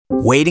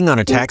Waiting on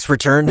a tax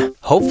return?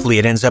 Hopefully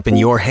it ends up in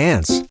your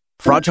hands.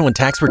 Fraudulent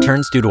tax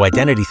returns due to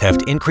identity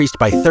theft increased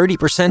by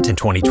 30% in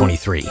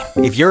 2023.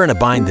 If you're in a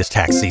bind this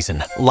tax season,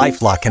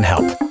 LifeLock can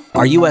help.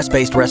 Our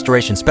U.S.-based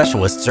restoration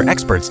specialists are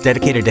experts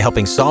dedicated to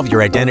helping solve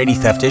your identity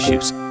theft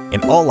issues.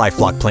 And all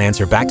LifeLock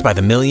plans are backed by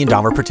the $1 Million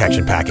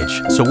Protection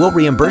Package. So we'll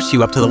reimburse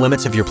you up to the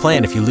limits of your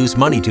plan if you lose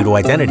money due to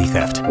identity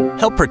theft.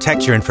 Help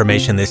protect your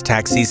information this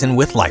tax season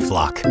with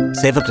LifeLock.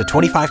 Save up to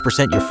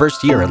 25% your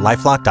first year at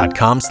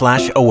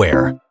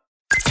LifeLock.com/aware.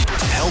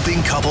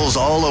 Helping couples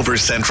all over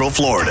Central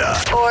Florida.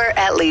 Or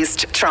at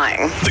least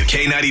trying. The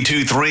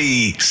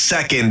K92-3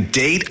 Second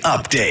Date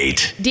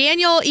Update.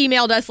 Daniel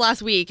emailed us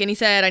last week and he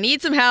said, I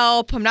need some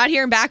help. I'm not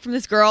hearing back from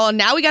this girl. And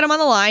now we got him on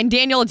the line.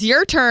 Daniel, it's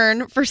your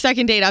turn for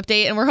Second Date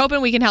Update, and we're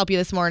hoping we can help you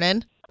this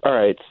morning. All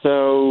right.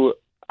 So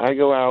I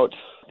go out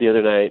the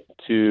other night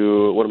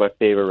to one of my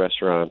favorite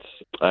restaurants.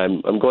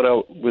 I'm going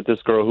out with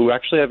this girl who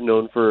actually I've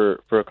known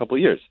for a couple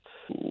of years.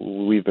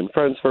 We've been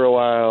friends for a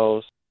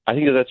while. I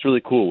think that's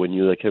really cool when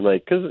you because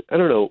I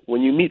don't know,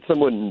 when you meet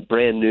someone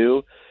brand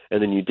new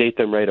and then you date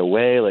them right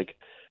away, like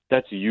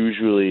that's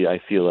usually, I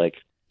feel like,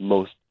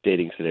 most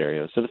dating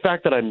scenarios. So the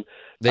fact that I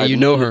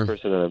know her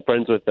person and I'm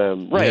friends with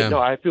them, right? Yeah. No,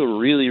 I feel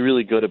really,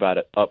 really good about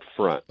it up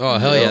front. Oh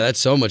hell yeah, that's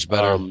so much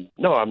better.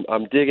 No,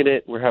 I'm digging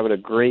it. We're having a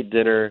great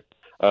dinner.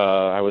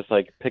 I was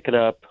like picking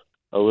up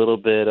a little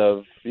bit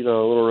of, a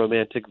little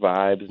romantic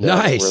vibes.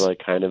 Nice. We're like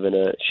kind of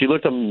she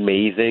looked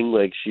amazing.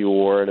 Like she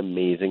wore an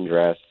amazing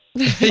dress.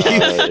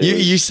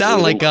 You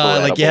sound like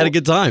you had a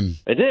good time.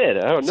 I did.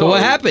 I don't know. So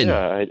what happened?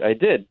 Yeah, I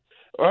did.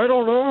 I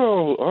don't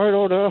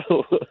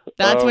know.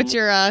 That's what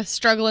you're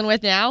struggling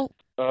with now?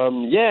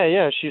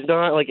 Yeah. She's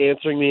not like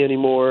answering me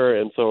anymore,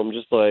 and so I'm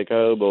just like,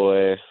 oh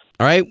boy.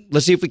 All right,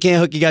 let's see if we can't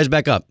hook you guys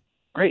back up.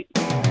 Great.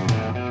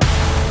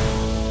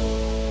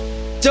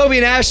 It's Obie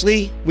and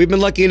Ashley. We've been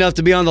lucky enough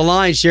to be on the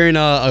line sharing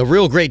a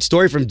real great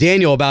story from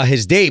Daniel about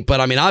his date,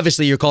 but I mean,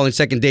 obviously you're calling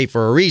Second Date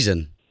for a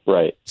reason.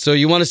 Right. So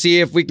you want to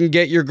see if we can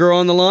get your girl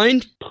on the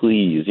line?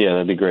 Please. Yeah,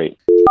 that'd be great.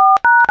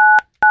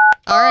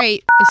 All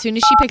right. As soon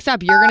as she picks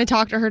up, you're going to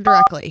talk to her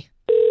directly.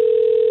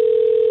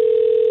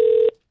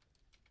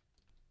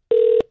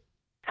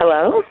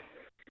 Hello?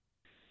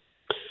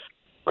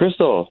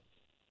 Crystal.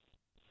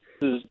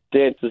 This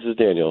is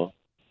Daniel.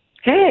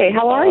 Hey,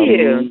 how are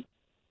you?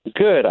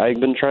 Good. I've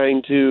been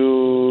trying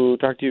to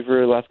talk to you for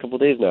the last couple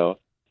of days now,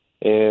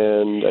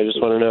 and I just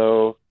want to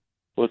know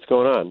what's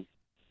going on.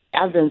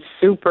 I've been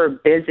super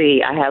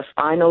busy. I have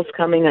finals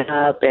coming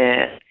up,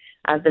 and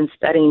I've been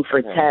studying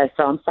for tests,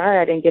 so I'm sorry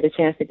I didn't get a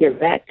chance to get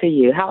back to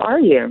you. How are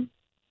you?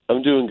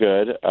 I'm doing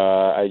good.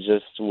 I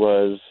just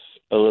was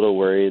a little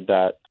worried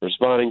that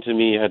responding to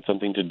me had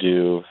something to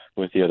do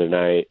with the other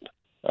night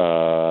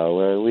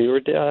when we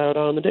were out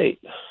on the date.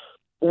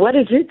 What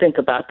did you think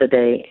about the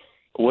date?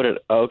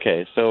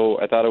 Okay, so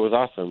I thought it was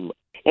awesome.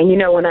 And,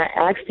 when I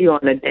asked you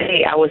on a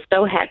date, I was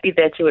so happy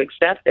that you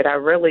accepted. I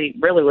really,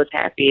 really was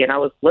happy, and I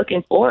was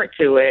looking forward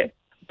to it.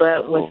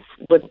 But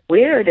what's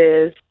weird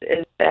is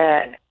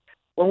that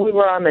when we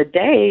were on the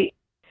date,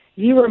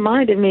 you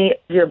reminded me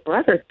of your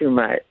brother too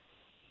much.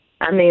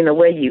 I mean, the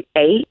way you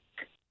ate,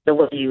 the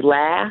way you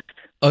laughed.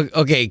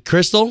 Okay,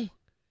 Crystal?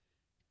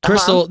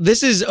 Crystal,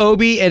 This is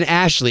Obie and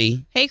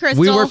Ashley. Hey, Crystal.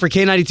 We work for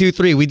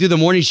K92-3. We do the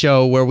morning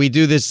show where we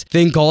do this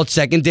thing called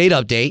Second Date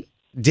Update.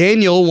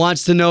 Daniel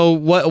wants to know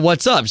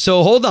what's up.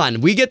 So hold on.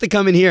 We get to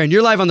come in here, and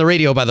you're live on the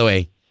radio, by the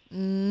way.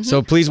 Mm-hmm.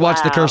 So please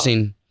watch the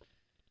cursing.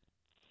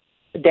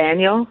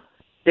 Daniel,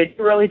 did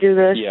you really do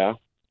this? Yeah.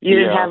 You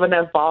didn't have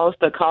enough balls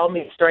to call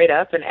me straight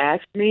up and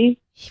ask me?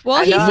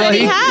 Well, he said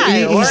he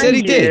had. He said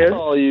he did.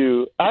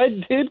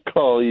 I did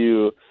call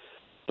you.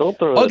 Don't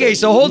throw it. Okay,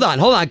 so hold on,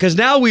 because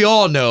now we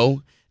all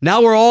know.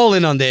 Now we're all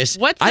in on this.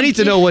 I need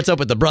to know what's up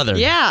with the brother.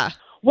 Yeah.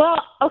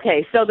 Well,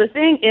 okay, so the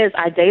thing is,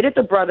 I dated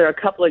the brother a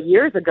couple of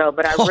years ago,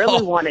 but I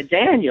really wanted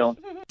Daniel.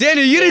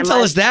 Daniel, you didn't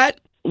tell us that.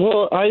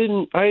 Well, I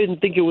didn't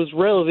think it was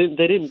relevant.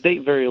 They didn't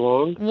date very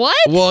long. What?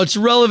 Well, it's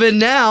relevant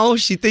now.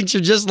 She thinks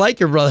you're just like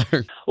your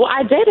brother. Well,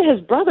 I dated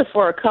his brother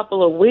for a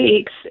couple of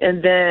weeks,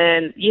 and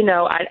then,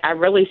 I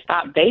really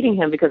stopped dating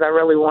him because I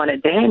really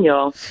wanted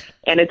Daniel.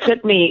 And it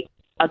took me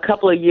a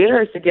couple of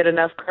years to get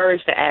enough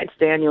courage to ask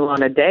Daniel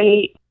on a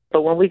date.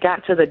 But when we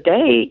got to the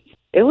date,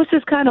 it was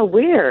just kind of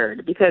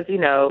weird because,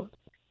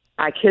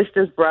 I kissed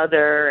his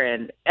brother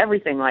and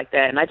everything like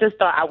that. And I just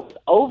thought I was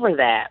over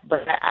that.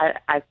 But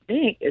I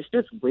think it's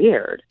just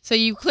weird. So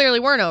you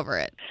clearly weren't over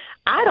it.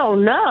 I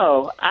don't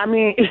know. I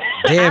mean,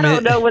 I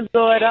don't know what's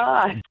going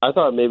on. I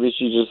thought maybe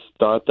she just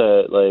thought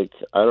that,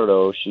 I don't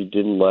know, she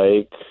didn't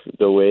like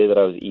the way that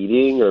I was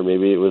eating, or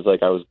maybe it was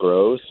like I was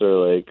gross,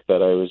 or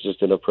that I was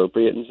just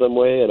inappropriate in some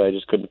way, and I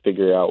just couldn't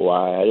figure out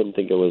why. I didn't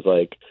think it was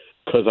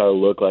because I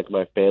look like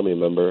my family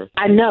member.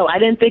 I know. I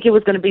didn't think it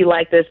was going to be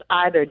like this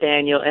either,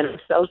 Daniel, and I'm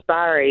so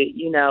sorry,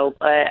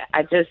 but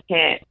I just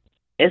can't.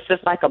 It's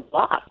just like a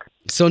block.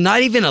 So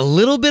not even a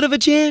little bit of a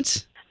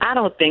chance? I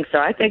don't think so.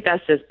 I think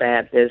that's just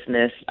bad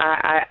business.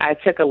 I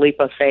took a leap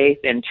of faith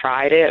and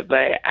tried it,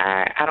 but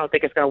I don't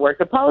think it's going to work.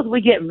 Suppose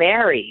we get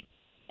married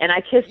and I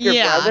kissed your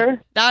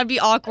brother. That would be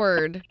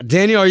awkward.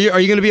 Daniel, are you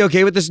going to be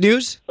okay with this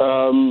news?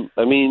 I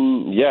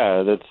mean,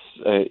 yeah,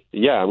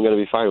 I'm going to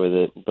be fine with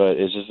it, but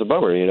it's just a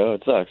bummer,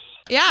 it sucks.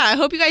 Yeah, I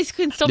hope you guys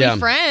can still be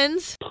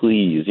friends.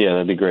 Please, yeah,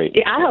 that'd be great.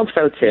 Yeah, I hope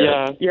so too.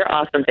 Yeah. You're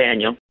awesome,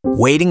 Daniel.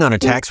 Waiting on a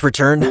tax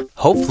return?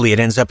 Hopefully it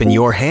ends up in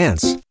your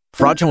hands.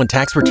 Fraudulent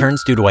tax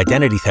returns due to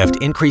identity theft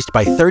increased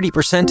by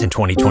 30% in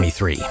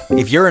 2023.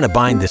 If you're in a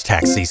bind this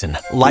tax season,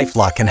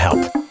 LifeLock can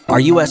help. Our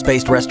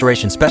U.S.-based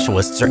restoration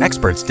specialists are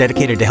experts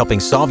dedicated to helping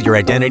solve your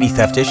identity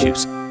theft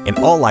issues. And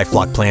all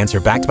LifeLock plans are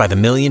backed by the $1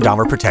 Million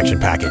Protection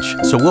Package.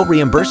 So we'll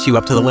reimburse you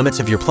up to the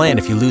limits of your plan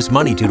if you lose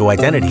money due to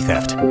identity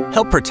theft.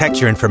 Help protect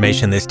your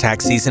information this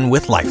tax season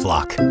with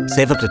LifeLock.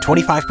 Save up to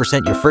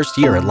 25% your first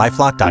year at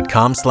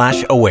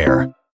LifeLock.com/aware.